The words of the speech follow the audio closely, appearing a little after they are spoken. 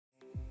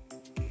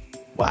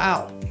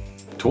Wow,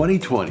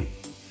 2020.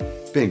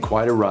 Been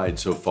quite a ride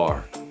so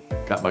far.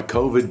 Got my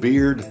COVID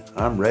beard,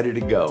 I'm ready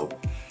to go.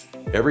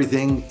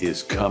 Everything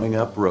is coming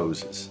up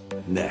roses.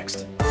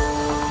 Next.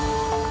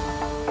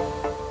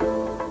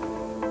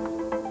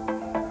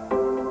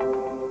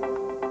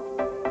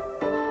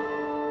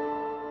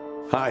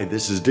 Hi,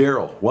 this is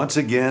Daryl, once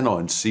again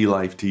on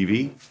cLife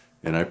TV,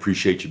 and I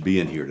appreciate you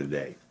being here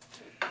today.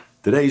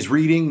 Today's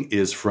reading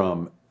is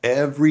from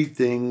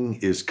Everything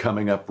is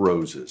Coming Up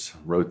Roses.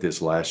 Wrote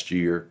this last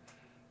year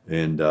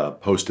and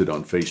posted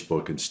on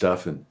Facebook and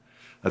stuff, and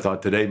I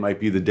thought today might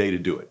be the day to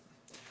do it.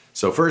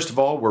 So first of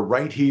all, we're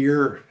right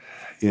here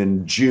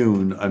in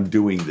June. I'm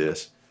doing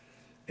this,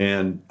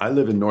 and I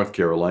live in North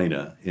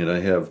Carolina, and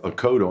I have a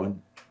coat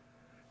on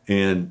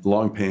and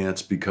long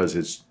pants because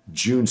it's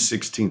June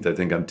 16th, I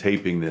think I'm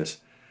taping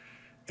this,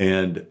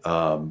 and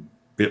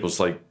it was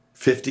like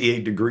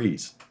 58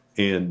 degrees,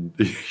 and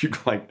you're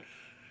like,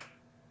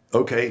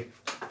 okay,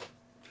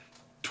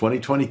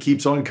 2020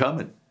 keeps on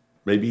coming.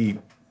 Maybe,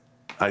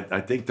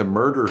 I think the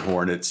murder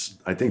hornets,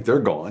 I think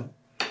they're gone.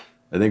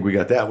 I think we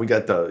got that. We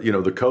got the,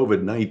 the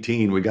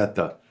COVID-19, we got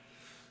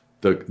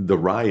the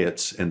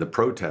riots and the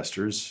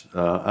protesters.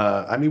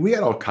 I mean, we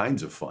had all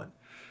kinds of fun,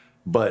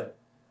 but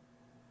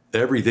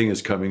everything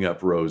is coming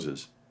up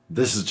roses.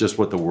 This is just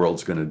what the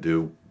world's gonna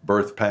do.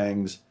 Birth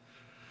pangs,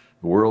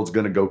 the world's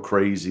gonna go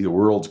crazy, the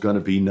world's gonna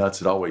be nuts,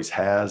 it always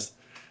has.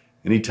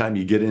 Anytime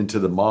you get into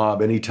the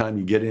mob, anytime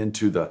you get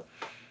into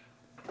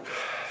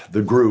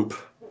the group,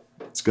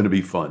 it's going to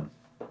be fun.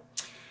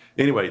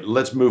 Anyway,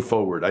 let's move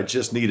forward. I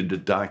just needed to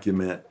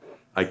document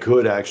I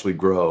could actually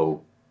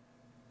grow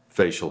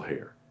facial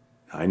hair.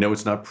 I know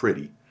it's not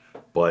pretty,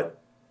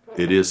 but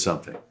it is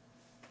something.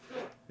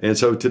 And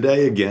so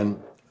today,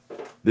 again,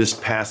 this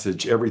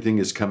passage, Everything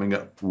is Coming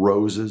Up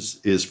Roses,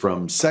 is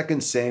from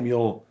 2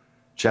 Samuel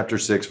chapter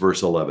 6,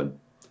 verse 11.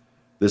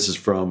 This is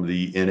from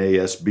the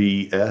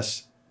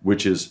NASBS,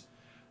 which is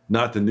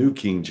not the New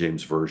King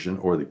James Version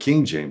or the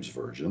King James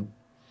Version,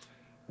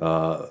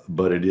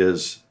 but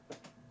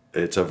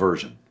it's a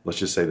version. Let's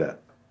just say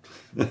that.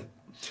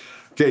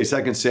 Okay,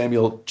 2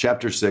 Samuel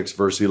chapter 6,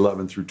 verse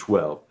 11 through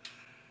 12.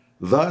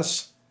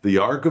 Thus the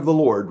ark of the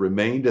Lord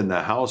remained in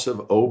the house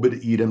of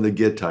Obed-Edom the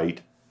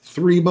Gittite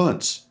 3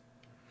 months,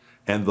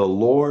 and the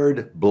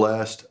Lord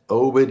blessed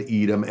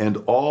Obed-Edom and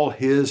all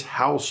his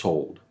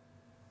household.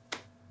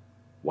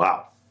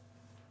 Wow.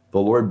 The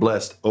Lord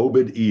blessed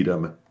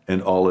Obed-Edom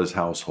and all his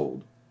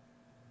household.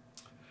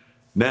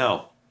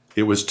 Now,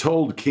 it was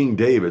told King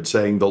David,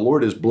 saying, the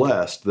Lord has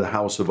blessed the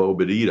house of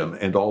Obed-Edom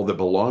and all that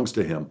belongs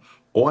to him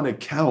on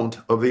account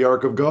of the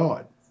ark of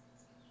God.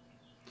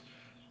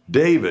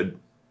 David,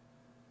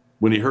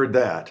 when he heard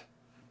that,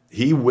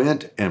 he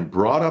went and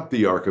brought up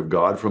the ark of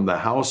God from the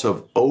house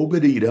of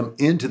Obed-Edom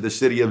into the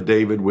city of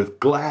David with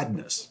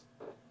gladness.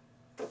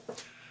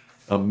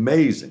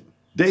 Amazing.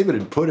 David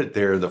had put it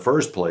there in the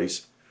first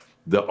place,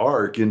 the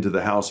ark, into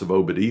the house of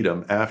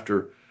Obed-Edom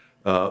after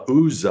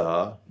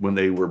Uzzah, when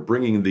they were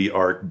bringing the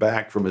ark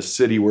back from a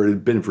city where it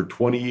had been for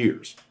 20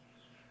 years.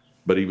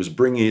 But he was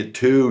bringing it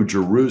to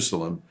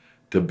Jerusalem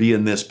to be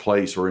in this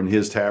place, or in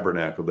his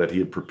tabernacle that he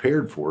had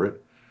prepared for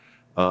it.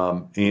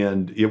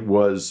 And it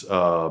was,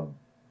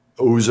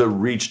 Uzzah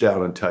reached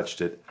out and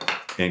touched it,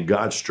 and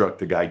God struck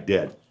the guy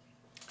dead.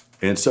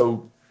 And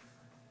so,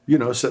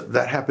 so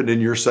that happened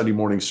in your Sunday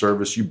morning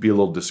service. You'd be a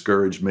little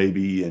discouraged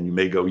maybe, and you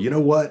may go, you know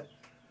what?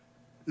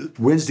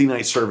 Wednesday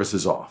night service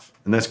is off.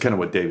 And that's kind of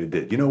what David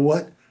did. You know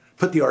what?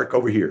 Put the ark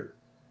over here.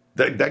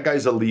 That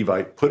guy's a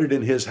Levite. Put it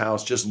in his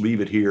house. Just leave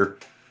it here.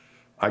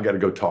 I got to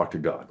go talk to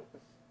God.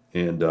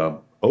 And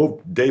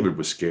David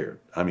was scared.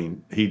 I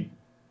mean, he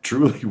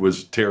truly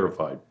was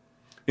terrified.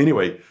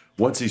 Anyway,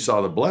 once he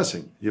saw the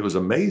blessing, it was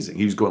amazing.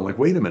 He was going like,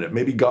 wait a minute,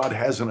 maybe God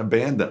hasn't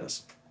abandoned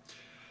us.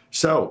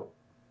 So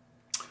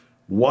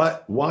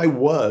why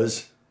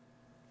was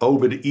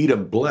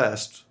Obed-Edom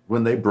blessed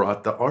when they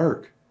brought the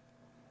ark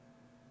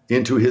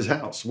into his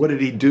house? What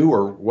did he do,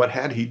 or what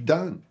had he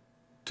done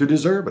to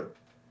deserve it?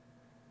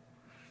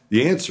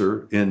 The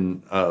answer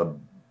in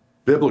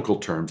biblical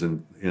terms,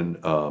 in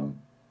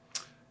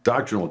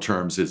doctrinal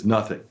terms, is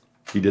nothing.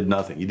 He did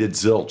nothing. He did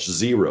zilch,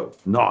 zero,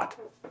 naught,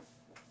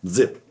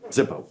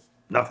 zippo,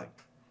 nothing.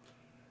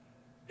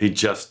 He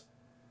just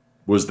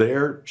was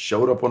there,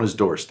 showed up on his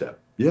doorstep.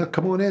 Yeah,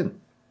 come on in.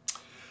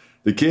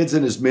 The kids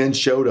and his men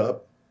showed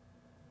up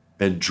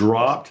and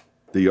dropped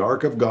the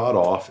ark of God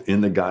off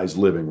in the guy's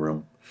living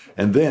room,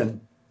 and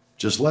then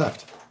just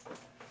left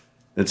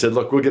and said,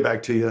 look, we'll get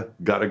back to you.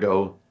 Gotta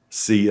go.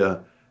 See ya.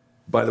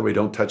 By the way,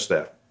 don't touch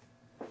that.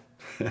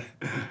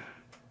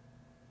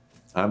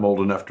 I'm old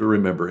enough to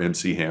remember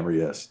MC Hammer,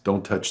 yes.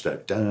 Don't touch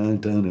that. Dun,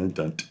 dun, dun,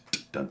 dun,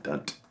 dun,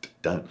 dun,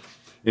 dun.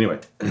 Anyway,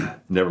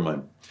 never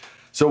mind.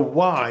 So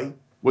why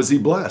was he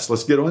blessed?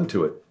 Let's get on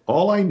to it.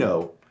 All I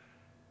know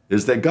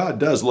is that God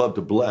does love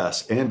to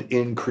bless and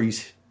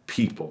increase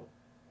people.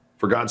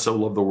 For God so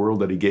loved the world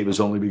that he gave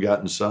his only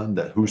begotten Son,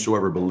 that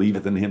whosoever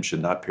believeth in him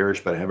should not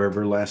perish but have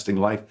everlasting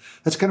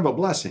life. That's kind of a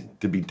blessing,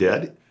 to be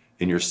dead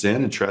in your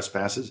sin and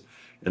trespasses.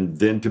 and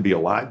then to be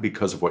alive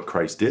because of what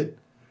Christ did,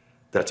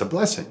 that's a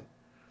blessing.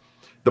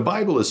 The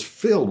Bible is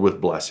filled with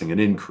blessing and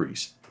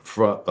increase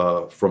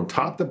from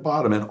top to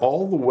bottom and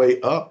all the way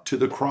up to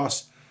the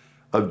cross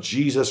of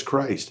Jesus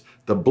Christ.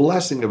 The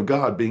blessing of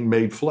God being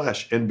made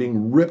flesh and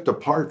being ripped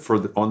apart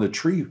on the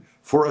tree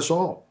for us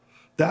all.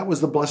 That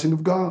was the blessing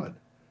of God.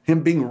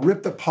 Him being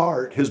ripped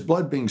apart, his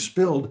blood being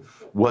spilled,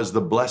 was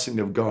the blessing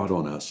of God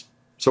on us.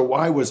 So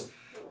why was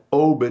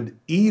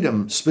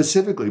Obed-Edom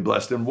specifically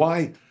blessed? And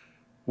why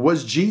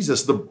was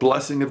Jesus the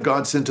blessing of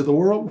God sent to the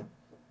world?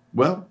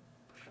 Well,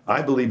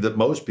 I believe that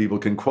most people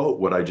can quote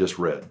what I just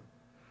read.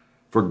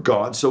 For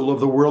God so loved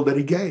the world that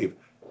he gave.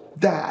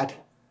 That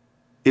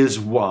is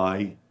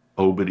why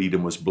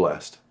Obed-Edom was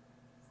blessed.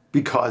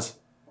 Because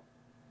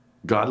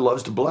God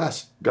loves to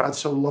bless. God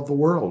so loved the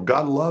world.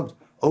 God loved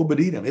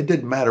Obed-Edom. It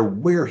didn't matter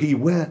where he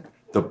went.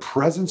 The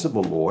presence of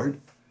the Lord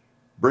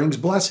brings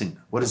blessing.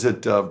 What is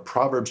it?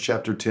 Proverbs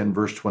chapter 10,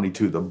 verse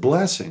 22. The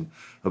blessing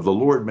of the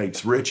Lord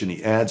makes rich and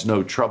he adds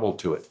no trouble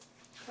to it.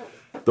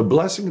 The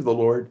blessing of the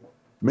Lord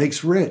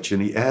makes rich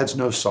and he adds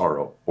no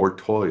sorrow or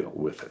toil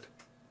with it.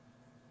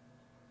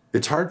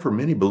 It's hard for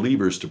many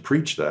believers to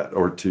preach that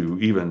or to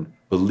even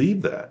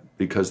believe that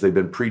because they've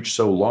been preached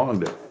so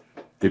long that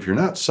if you're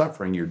not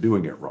suffering, you're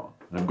doing it wrong.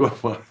 And I'm going,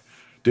 well,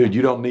 dude,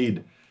 you don't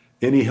need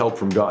any help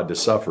from God to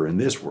suffer in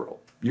this world.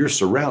 You're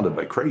surrounded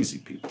by crazy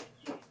people.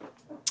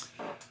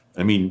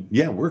 I mean,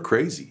 yeah, we're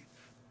crazy,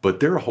 but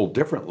they're a whole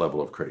different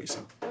level of crazy.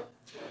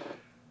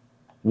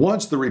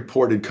 Once the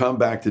report had come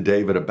back to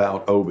David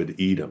about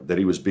Obed-Edom, that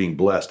he was being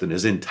blessed, and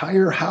his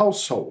entire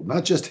household,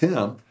 not just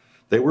him,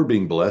 they were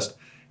being blessed,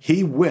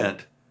 he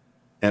went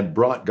and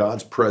brought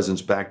God's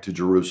presence back to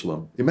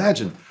Jerusalem.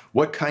 Imagine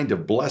what kind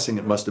of blessing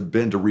it must have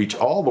been to reach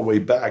all the way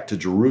back to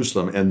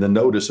Jerusalem and the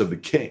notice of the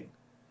king.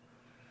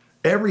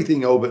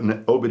 Everything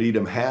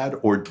Obed-Edom had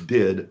or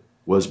did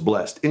was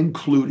blessed,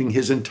 including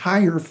his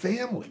entire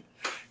family.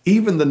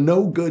 Even the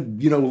no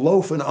good,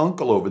 loafing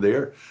uncle over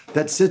there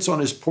that sits on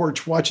his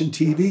porch watching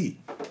TV.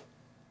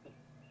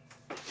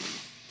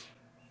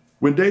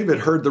 When David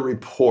heard the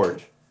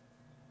report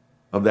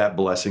of that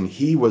blessing,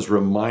 he was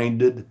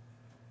reminded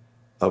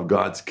of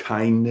God's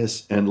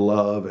kindness and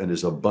love and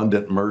his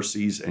abundant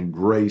mercies and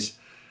grace.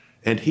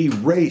 And he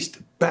raced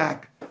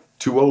back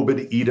to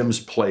Obed-Edom's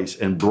place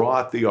and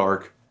brought the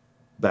ark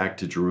back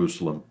to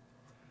Jerusalem.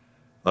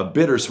 A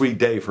bittersweet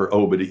day for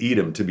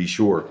Obed-Edom, to be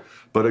sure,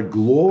 but a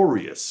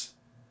glorious,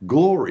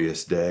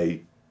 glorious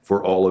day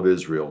for all of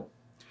Israel.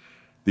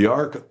 The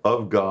ark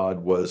of God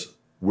was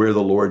where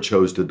the Lord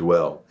chose to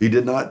dwell. He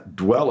did not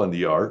dwell in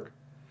the ark.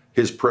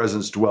 His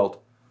presence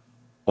dwelt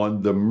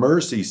on the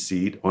mercy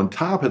seat on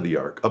top of the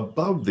ark,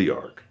 above the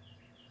ark.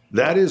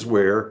 That is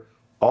where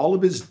all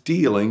of his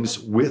dealings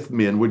with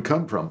men would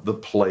come from, the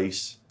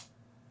place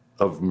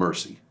of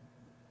mercy,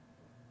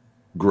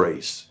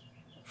 grace,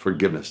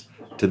 forgiveness.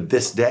 To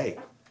this day,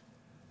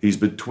 he was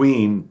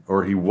between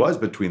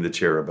the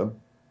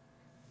cherubim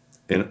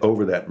and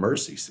over that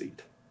mercy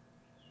seat.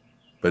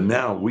 But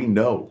now we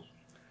know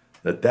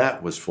that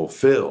that was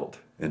fulfilled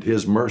and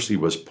his mercy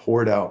was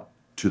poured out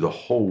to the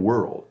whole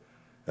world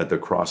at the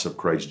cross of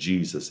Christ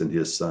Jesus and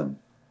his son.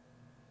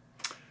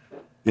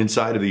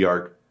 Inside of the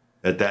ark,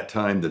 at that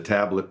time, the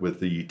tablet with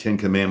the 10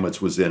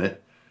 Commandments was in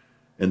it,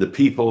 and the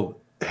people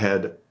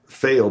had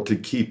failed to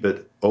keep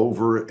it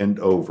over and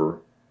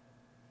over,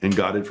 and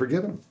God had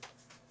forgiven them.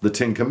 The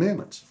 10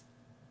 Commandments.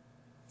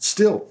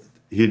 Still,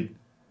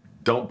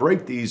 don't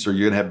break these or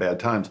you're going to have bad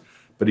times,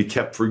 but he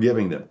kept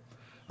forgiving them.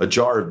 A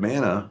jar of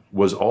manna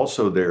was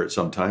also there at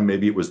some time,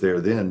 maybe it was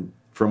there then,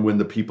 from when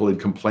the people had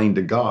complained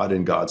to God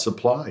and God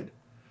supplied.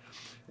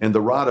 And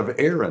the rod of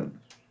Aaron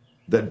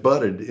that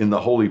budded in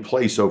the holy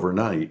place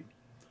overnight,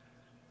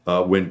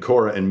 when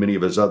Korah and many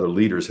of his other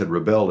leaders had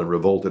rebelled and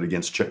revolted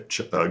against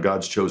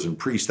God's chosen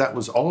priests, that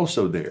was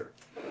also there.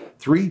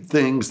 3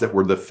 things that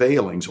were the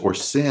failings or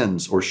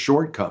sins or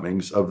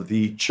shortcomings of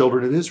the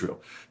children of Israel.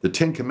 The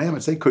 10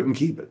 Commandments, they couldn't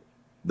keep it.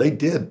 They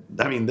did.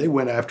 I mean, they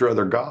went after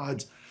other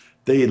gods.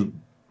 They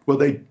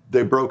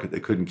broke it. They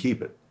couldn't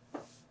keep it.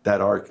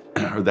 That ark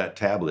or that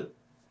tablet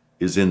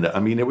is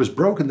it was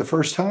broken the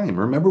first time.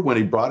 Remember when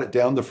he brought it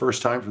down the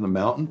first time from the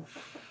mountain?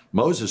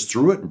 Moses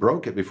threw it and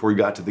broke it before he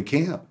got to the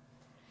camp.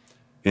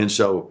 And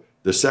so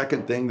the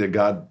second thing that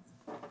God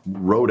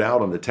wrote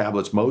out on the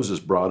tablets Moses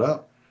brought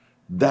up,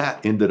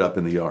 that ended up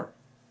in the ark.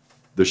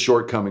 The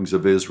shortcomings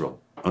of Israel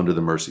under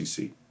the mercy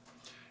seat.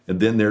 And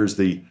then there's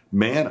the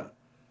manna.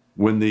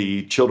 When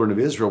the children of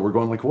Israel were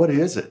going like, what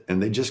is it?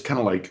 And they just kind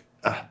of like,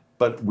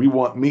 but we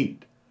want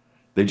meat.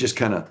 They just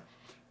kind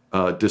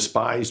of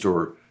despised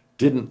or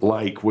didn't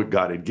like what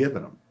God had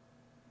given them.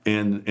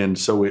 And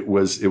so it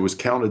was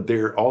counted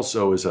there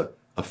also as a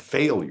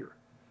failure.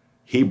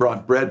 He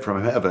brought bread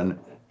from heaven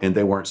and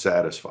they weren't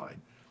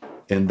satisfied.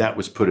 And that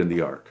was put in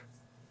the ark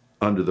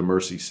under the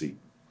mercy seat.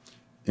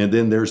 And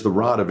then there's the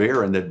rod of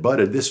Aaron that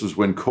budded. This was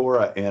when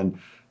Korah and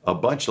a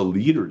bunch of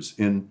leaders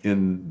in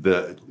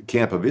the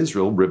camp of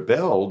Israel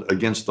rebelled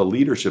against the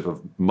leadership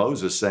of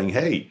Moses, saying,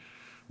 hey,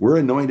 we're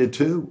anointed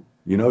too.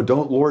 You know,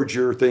 don't lord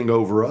your thing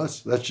over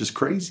us. That's just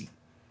crazy.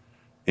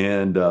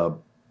 And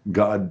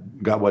God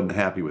wasn't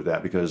happy with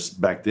that, because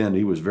back then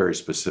he was very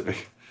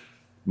specific.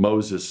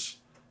 Moses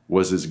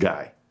was his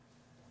guy.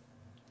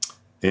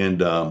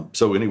 And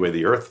so anyway,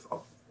 the earth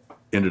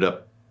ended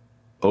up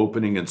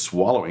opening and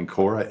swallowing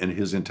Korah and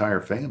his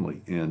entire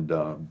family. And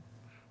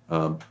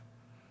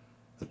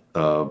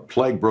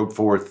plague broke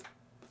forth,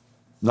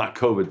 not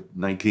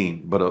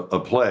COVID-19, but a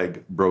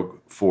plague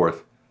broke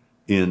forth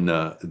in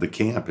the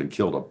camp and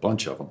killed a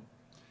bunch of them.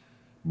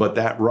 But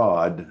that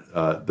rod,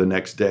 the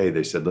next day,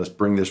 they said, let's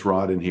bring this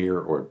rod in here,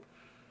 or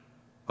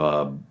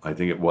I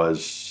think it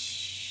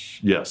was,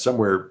 yeah,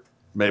 somewhere,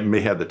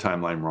 may have the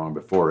timeline wrong,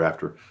 before or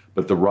after,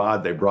 but the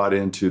rod they brought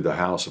into the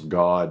house of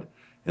God,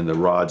 and the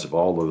rods of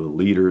all of the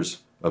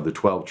leaders of the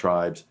 12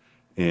 tribes,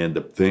 and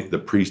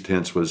the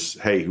pretense was,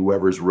 hey,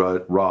 whoever's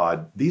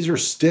rod, these are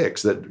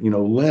sticks that, you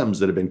know, limbs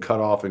that have been cut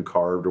off and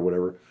carved or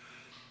whatever,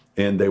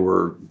 and they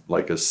were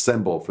like a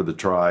symbol for the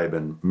tribe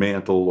and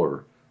mantle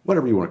or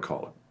whatever you want to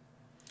call it.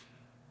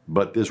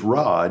 But this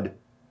rod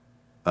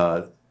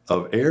of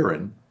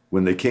Aaron,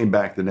 when they came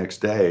back the next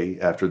day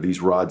after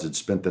these rods had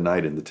spent the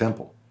night in the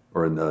temple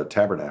or in the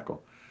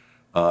tabernacle,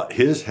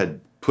 his had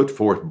put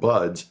forth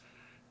buds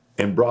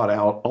and brought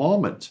out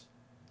almonds.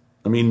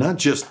 I mean, not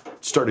just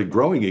started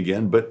growing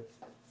again, but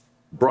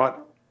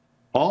brought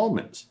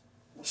almonds.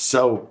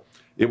 So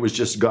it was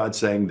just God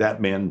saying,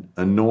 that man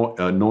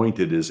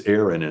anointed is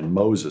Aaron and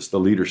Moses, the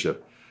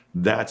leadership.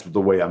 That's the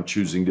way I'm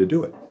choosing to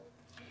do it.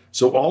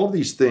 So all of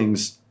these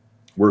things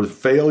were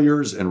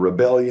failures and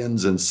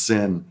rebellions and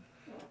sin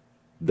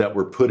that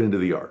were put into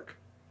the ark.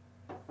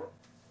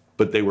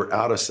 But they were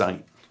out of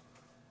sight.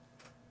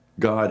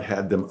 God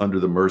had them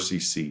under the mercy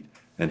seat,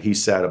 and he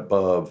sat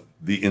above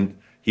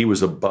he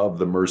was above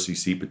the mercy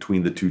seat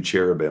between the two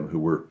cherubim who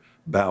were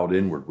bowed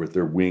inward with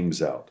their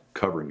wings out,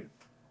 covering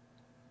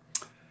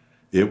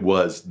it.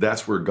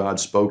 That's where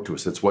God spoke to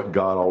us. That's what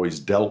God always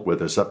dealt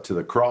with us up to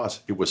the cross.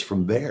 It was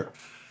from there,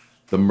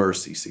 the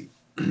mercy seat.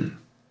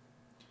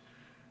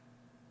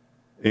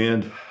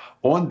 And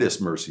on this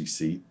mercy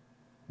seat,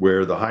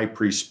 where the high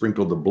priest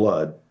sprinkled the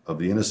blood of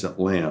the innocent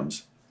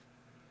lambs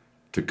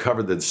to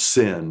cover the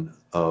sin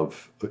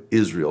of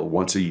Israel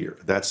once a year,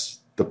 that's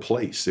the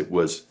place.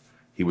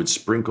 He would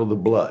sprinkle the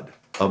blood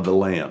of the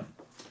lamb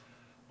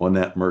on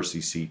that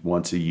mercy seat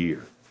once a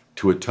year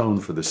to atone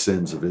for the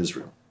sins of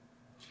Israel.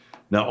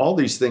 Now, all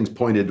these things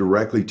pointed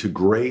directly to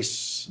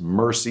grace,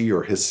 mercy,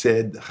 or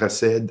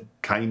chesed,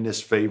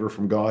 kindness, favor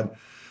from God,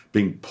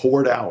 being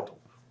poured out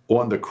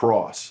on the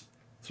cross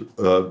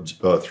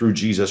through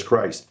Jesus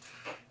Christ.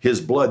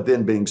 His blood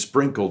then being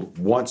sprinkled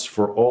once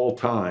for all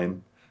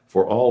time,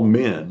 for all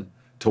men,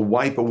 to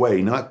wipe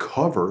away, not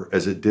cover,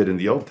 as it did in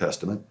the Old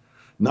Testament,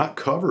 not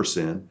cover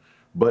sin,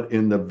 but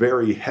in the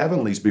very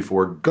heavenlies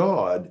before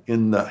God,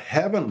 in the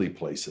heavenly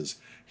places,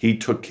 he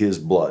took his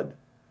blood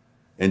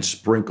and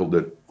sprinkled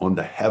it on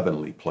the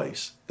heavenly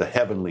place, the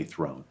heavenly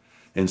throne,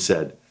 and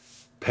said,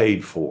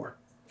 paid for,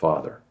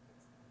 Father,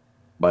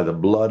 by the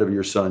blood of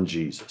your Son,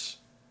 Jesus.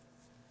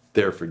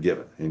 They're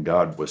forgiven, and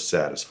God was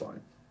satisfied.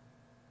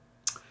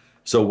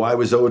 So why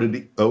was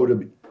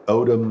Obed-Edom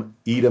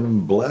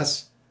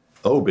blessed?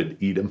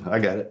 Obed-Edom, I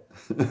got it.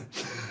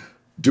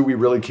 Do we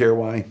really care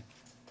why?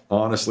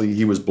 Honestly,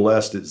 he was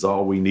blessed is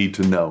all we need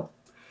to know.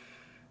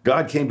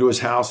 God came to his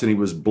house and he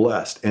was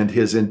blessed, and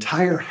his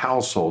entire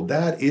household.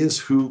 That is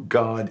who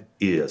God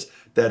is.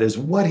 That is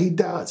what he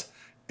does,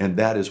 and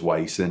that is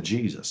why he sent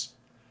Jesus.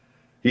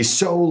 He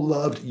so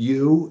loved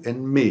you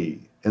and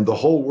me and the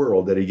whole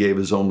world that he gave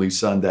his only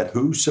Son, that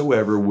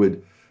whosoever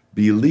would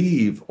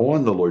believe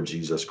on the Lord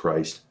Jesus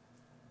Christ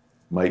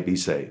might be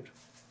saved.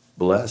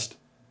 Blessed,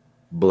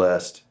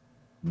 blessed,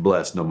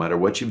 blessed. No matter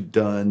what you've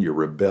done, your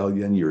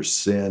rebellion, your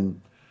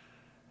sin,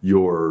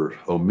 your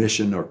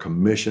omission or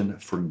commission,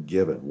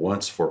 forgiven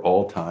once for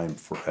all time,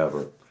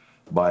 forever,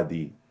 by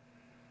the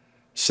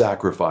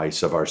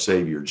sacrifice of our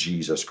Savior,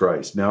 Jesus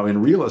Christ. Now,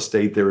 in real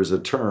estate, there is a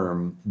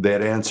term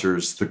that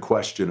answers the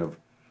question of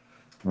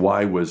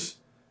why was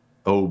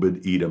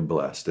Obed-Edom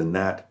blessed? And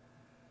that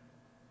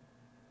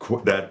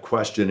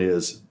question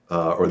is,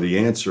 or the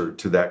answer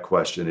to that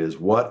question is,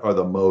 what are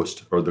the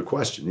most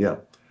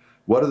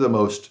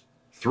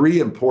three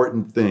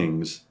important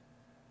things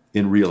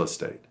in real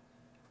estate?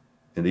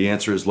 And the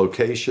answer is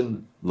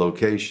location,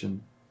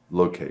 location,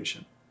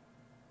 location.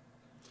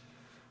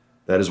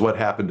 That is what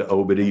happened to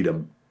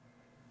Obed-Edom.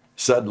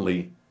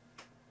 Suddenly,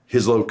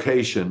 his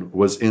location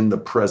was in the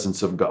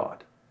presence of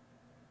God.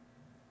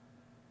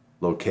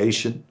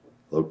 Location,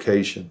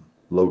 location,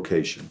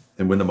 location.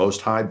 And when the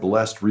Most High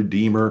blessed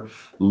Redeemer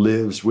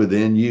lives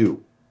within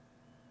you,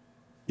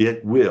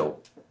 it will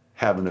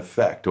have an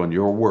effect on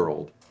your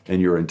world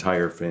and your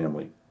entire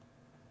family.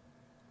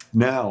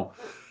 Now,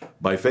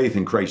 by faith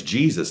in Christ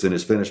Jesus and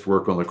his finished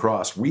work on the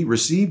cross, we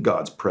receive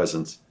God's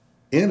presence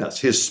in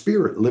us, his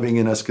Spirit living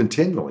in us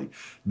continually.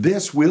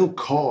 This will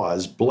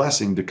cause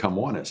blessing to come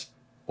on us,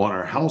 on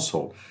our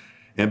household.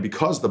 And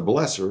because the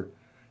blesser,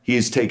 he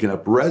has taken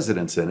up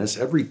residence in us,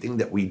 everything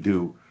that we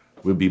do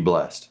will be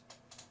blessed.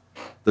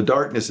 The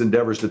darkness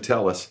endeavors to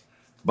tell us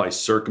by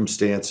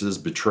circumstances,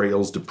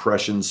 betrayals,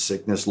 depression,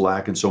 sickness,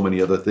 lack, and so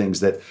many other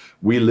things that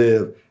we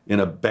live in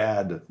a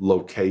bad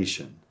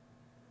location.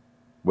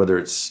 Whether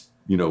it's,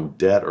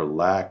 debt or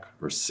lack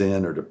or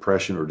sin or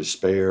depression or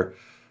despair,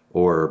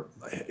 or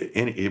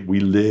we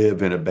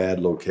live in a bad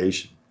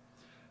location.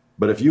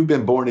 But if you've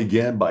been born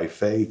again by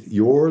faith,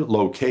 your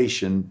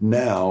location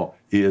now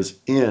is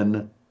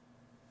in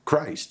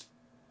Christ.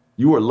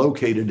 You are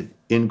located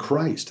in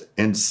Christ.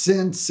 And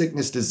sin,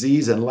 sickness,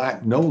 disease, and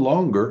lack no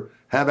longer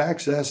have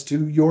access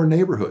to your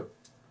neighborhood.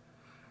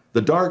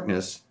 The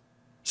darkness,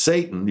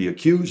 Satan, the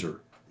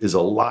accuser, is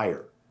a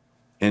liar,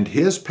 and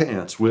his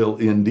pants will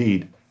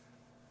indeed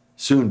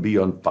soon be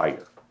on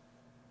fire.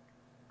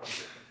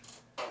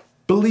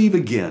 Believe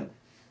again.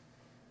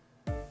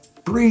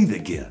 Breathe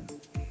again.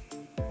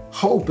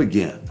 Hope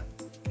again.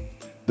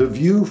 The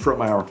view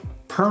from our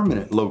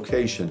permanent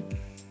location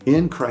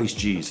in Christ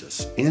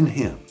Jesus, in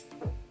Him,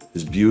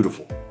 is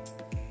beautiful.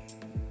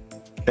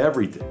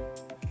 Everything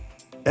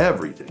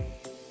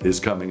is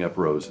coming up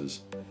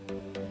roses.